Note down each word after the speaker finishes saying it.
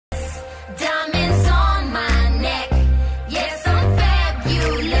Diamonds on my neck. Yes, I'm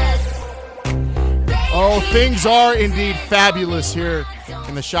fabulous. Oh, things are indeed fabulous here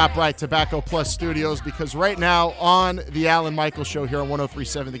in the ShopRite Tobacco Plus studios, because right now on the Alan Michaels Show here on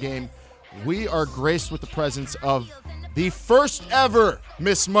 103.7 The Game, we are graced with the presence of the first ever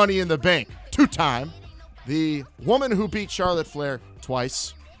Miss Money in the Bank, two-time, the woman who beat Charlotte Flair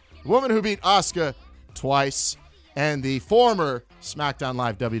twice, the woman who beat Asuka twice, and the former SmackDown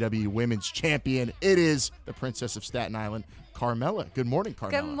Live WWE Women's Champion. It is the Princess of Staten Island, Carmella. Good morning,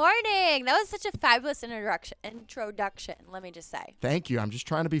 Carmella. Good morning. That was such a fabulous introduction, let me just say. Thank you. I'm just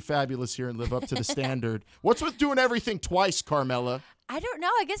trying to be fabulous here and live up to the standard. What's with doing everything twice, Carmella? I don't know.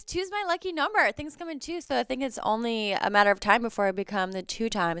 I guess two's my lucky number. Things come in two, so I think it's only a matter of time before I become the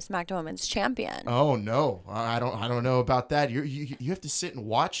two-time SmackDown Women's Champion. Oh no, I don't know about that. You have to sit and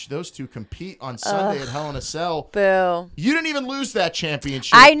watch those two compete on Sunday at Hell in a Cell. Boo! You didn't even lose that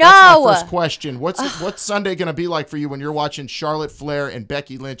championship. I know. That's my first question. What's Sunday gonna be like for you when you're watching Charlotte Flair and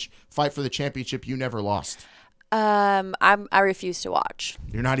Becky Lynch fight for the championship you never lost? I refuse to watch.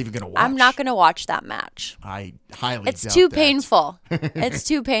 You're not even gonna watch? I'm not gonna watch that match. I highly It's doubt too that. painful. It's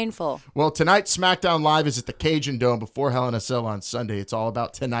too painful. Well, tonight SmackDown Live is at the Cajundome before Hell in a Cell on Sunday. It's all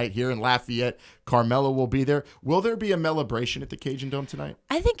about tonight here in Lafayette. Carmella will be there. Will there be a celebration at the Cajundome tonight?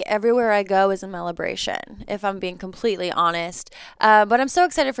 I think everywhere I go is a celebration, if I'm being completely honest. But I'm so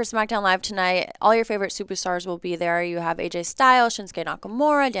excited for SmackDown Live tonight. All your favorite superstars will be there. You have AJ Styles, Shinsuke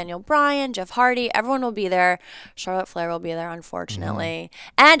Nakamura, Daniel Bryan, Jeff Hardy. Everyone will be there. Charlotte Flair will be there, unfortunately.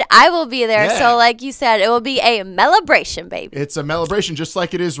 And I will be there. Yeah. So like you said, it will be a celebration, baby. It's a celebration just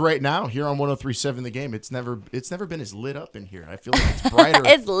like it is right now here on 103.7 The Game. It's never been as lit up in here. I feel like it's brighter.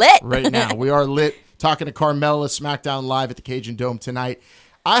 It's lit. Right now. We are lit. Talking to Carmella, SmackDown Live at the Cajundome tonight.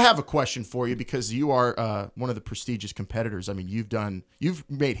 I have a question for you because you are one of the prestigious competitors. I mean, you've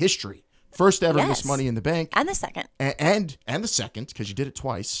made history. First ever Miss Money in the Bank. And the second. And the second, because you did it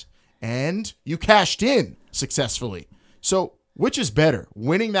twice. And you cashed in successfully. So which is better,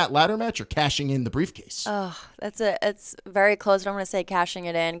 winning that ladder match or cashing in the briefcase? Oh, it's very close. But I'm going to say cashing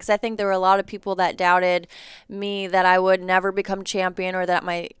it in because I think there were a lot of people that doubted me that I would never become champion or that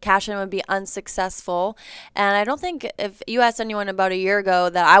my cash in would be unsuccessful. And I don't think if you asked anyone about a year ago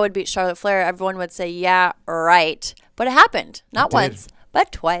that I would beat Charlotte Flair, everyone would say, yeah, right. But it happened. Not once,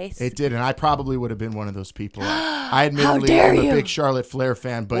 but twice. It did, and I probably would have been one of those people. I admittedly am a big Charlotte Flair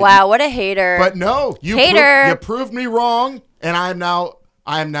fan, but wow, what a hater! But no, you proved me wrong, and I am now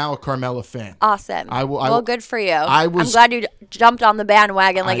a Carmella fan. Awesome. Well, good for you. I'm was glad you jumped on the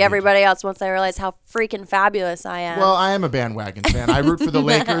bandwagon like everybody else once I realized how freaking fabulous I am. Well, I am a bandwagon fan. I root for the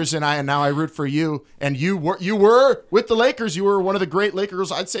Lakers, and now I root for you. And you were with the Lakers. You were one of the great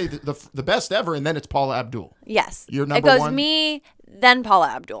Lakers. I'd say the best ever. And then it's Paula Abdul. Yes, you're number one. It goes me. Then Paula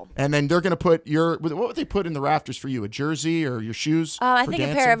Abdul. And then they're going to put what would they put in the rafters for you? A jersey or your shoes? I think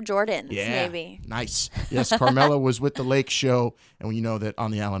dancing? A pair of Jordans, maybe. Nice. Yes, Carmella was with the Lake Show. And you know that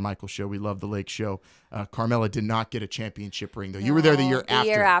on the Alan Michaels Show, we love the Lake Show. Carmella did not get a championship ring, though. You were there the year after. The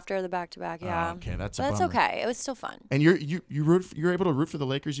year after the back-to-back, yeah. Okay, that's okay. It was still fun. And you're able to root for the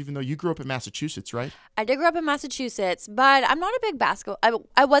Lakers even though you grew up in Massachusetts, right? I did grow up in Massachusetts, but I'm not a big basketball.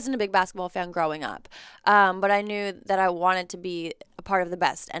 I wasn't a big basketball fan growing up, but I knew that I wanted to be a part of the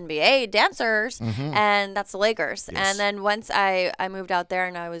best NBA dancers, and that's the Lakers. Yes. And then once I moved out there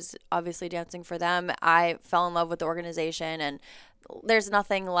and I was obviously dancing for them, I fell in love with the organization, and there's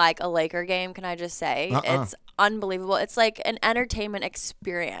nothing like a Laker game, can I just say? It's unbelievable. It's like an entertainment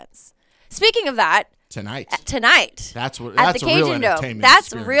experience. Speaking of that, tonight. That's at the Cajundome.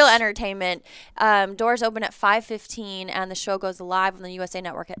 That's real entertainment. Doors open at 5:15, and the show goes live on the USA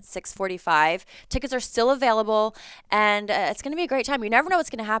Network at 6:45. Tickets are still available, and it's going to be a great time. You never know what's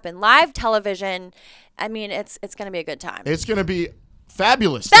going to happen. Live television. I mean, it's going to be a good time. It's going to be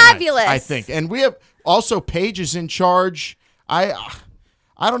fabulous. Tonight, I think, and we have also Paige is in charge. I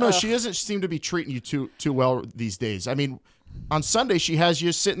don't know. She doesn't seem to be treating you too well these days. I mean, on Sunday, she has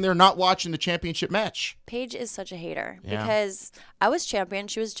you sitting there not watching the championship match. Paige is such a hater because I was champion.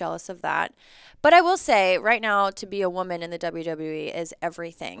 She was jealous of that. But I will say, right now, to be a woman in the WWE is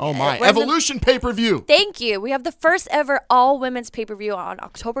everything. Oh, my. Evolution pay-per-view. Thank you. We have the first ever all-women's pay-per-view on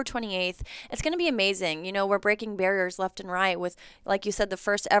October 28th. It's going to be amazing. You know, we're breaking barriers left and right with, like you said, the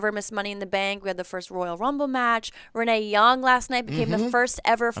first ever Miss Money in the Bank. We had the first Royal Rumble match. Renee Young last night became the first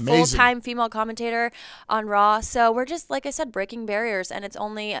ever full-time female commentator on Raw. So we're just, like I said, breaking barriers, and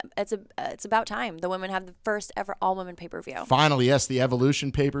it's about time. The women have have the first ever all-women pay-per-view. Finally, yes, the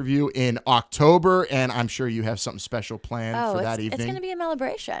Evolution pay-per-view in October, and I'm sure you have something special planned for that evening. It's going to be a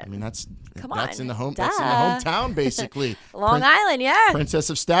celebration. I mean, that's in the Duh. that's in the hometown, basically. Long Island, yeah. Princess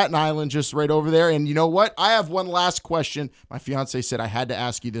of Staten Island, just right over there. And you know what? I have one last question. My fiance said I had to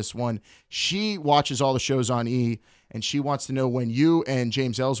ask you this one. She watches all the shows on E, and she wants to know when you and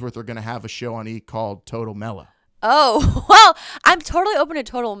James Ellsworth are going to have a show on E called Total Mella. Oh, well, I'm totally open to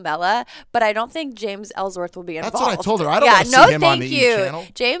Total Mella, but I don't think James Ellsworth will be involved. That's what I told her. I don't want to see him on the E channel.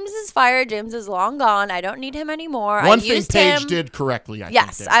 James is fired. James is long gone. I don't need him anymore. One thing Paige did correctly, I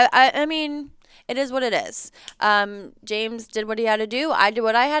think. I mean, it is what it is. James did what he had to do. I did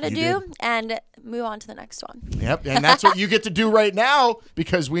what I had to do, and move on to the next one. Yep, and that's what you get to do right now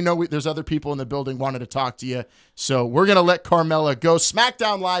because we know there's other people in the building wanting to talk to you. So we're going to let Carmella go.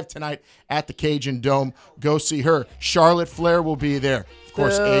 Smackdown Live tonight at the Cajundome. Go see her. Charlotte Flair will be there. Of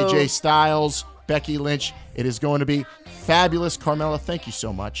course, AJ Styles, Becky Lynch. It is going to be fabulous. Carmella, thank you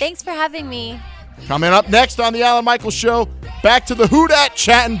so much. Thanks for having me. Coming up next on the Alan Michaels Show, back to the Who Dat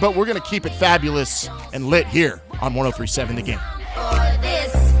chatting, but we're going to keep it fabulous and lit here on 103.7 The Game.